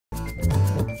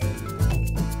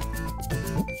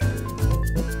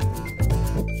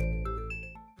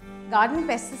Garden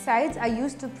pesticides are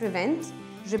used to prevent,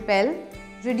 repel,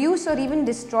 reduce or even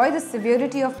destroy the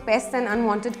severity of pests and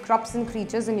unwanted crops and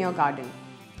creatures in your garden.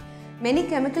 Many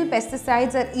chemical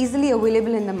pesticides are easily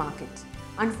available in the market.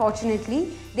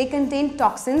 Unfortunately, they contain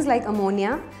toxins like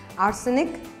ammonia,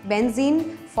 arsenic,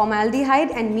 benzene,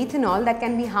 formaldehyde and methanol that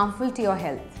can be harmful to your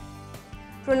health.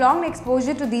 Prolonged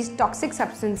exposure to these toxic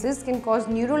substances can cause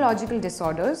neurological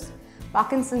disorders,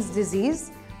 Parkinson's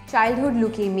disease, childhood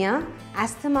leukemia,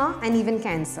 asthma and even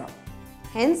cancer.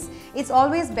 Hence, it's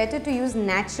always better to use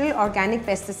natural organic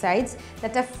pesticides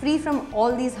that are free from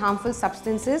all these harmful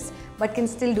substances but can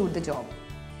still do the job.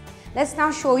 Let's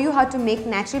now show you how to make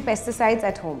natural pesticides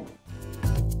at home.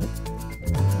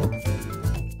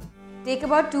 Take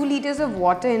about 2 liters of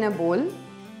water in a bowl.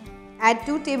 Add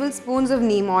 2 tablespoons of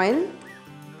neem oil.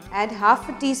 Add half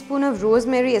a teaspoon of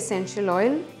rosemary essential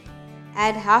oil.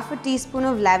 Add half a teaspoon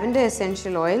of lavender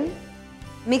essential oil.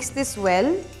 Mix this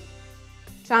well.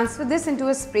 Transfer this into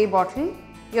a spray bottle.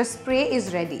 Your spray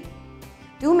is ready.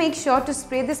 Do make sure to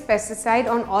spray this pesticide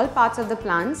on all parts of the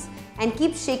plants and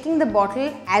keep shaking the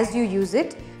bottle as you use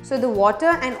it so the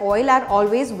water and oil are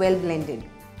always well blended.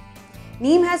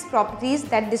 Neem has properties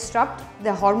that disrupt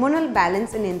the hormonal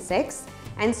balance in insects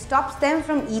and stops them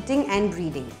from eating and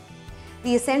breeding.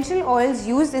 The essential oils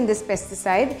used in this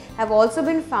pesticide have also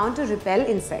been found to repel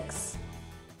insects.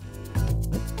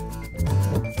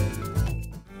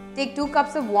 Take 2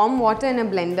 cups of warm water in a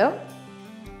blender.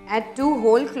 Add 2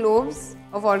 whole cloves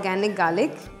of organic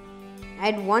garlic.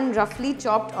 Add 1 roughly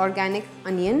chopped organic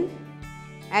onion.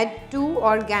 Add 2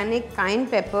 organic cayenne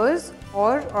peppers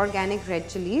or organic red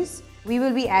chilies. We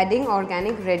will be adding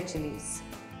organic red chilies.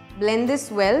 Blend this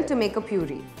well to make a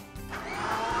puree.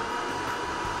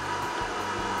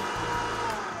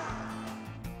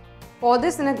 Pour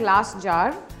this in a glass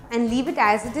jar and leave it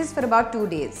as it is for about 2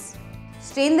 days.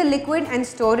 Strain the liquid and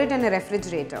store it in a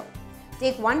refrigerator.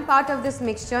 Take 1 part of this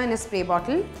mixture in a spray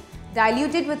bottle.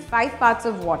 Dilute it with 5 parts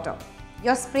of water.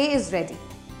 Your spray is ready.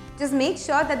 Just make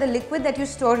sure that the liquid that you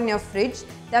store in your fridge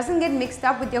doesn't get mixed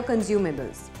up with your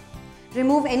consumables.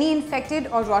 Remove any infected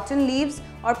or rotten leaves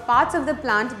or parts of the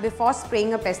plant before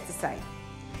spraying a pesticide.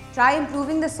 Try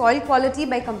improving the soil quality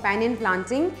by companion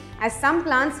planting, as some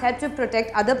plants help to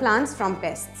protect other plants from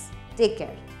pests. Take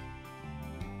care.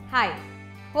 Hi,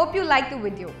 hope you liked the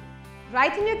video.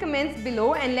 Write in your comments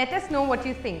below and let us know what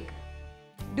you think.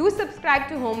 Do subscribe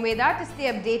to Homeveda to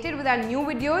stay updated with our new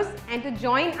videos and to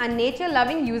join our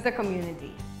nature-loving user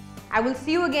community. I will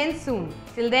see you again soon.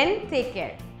 Till then, take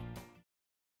care.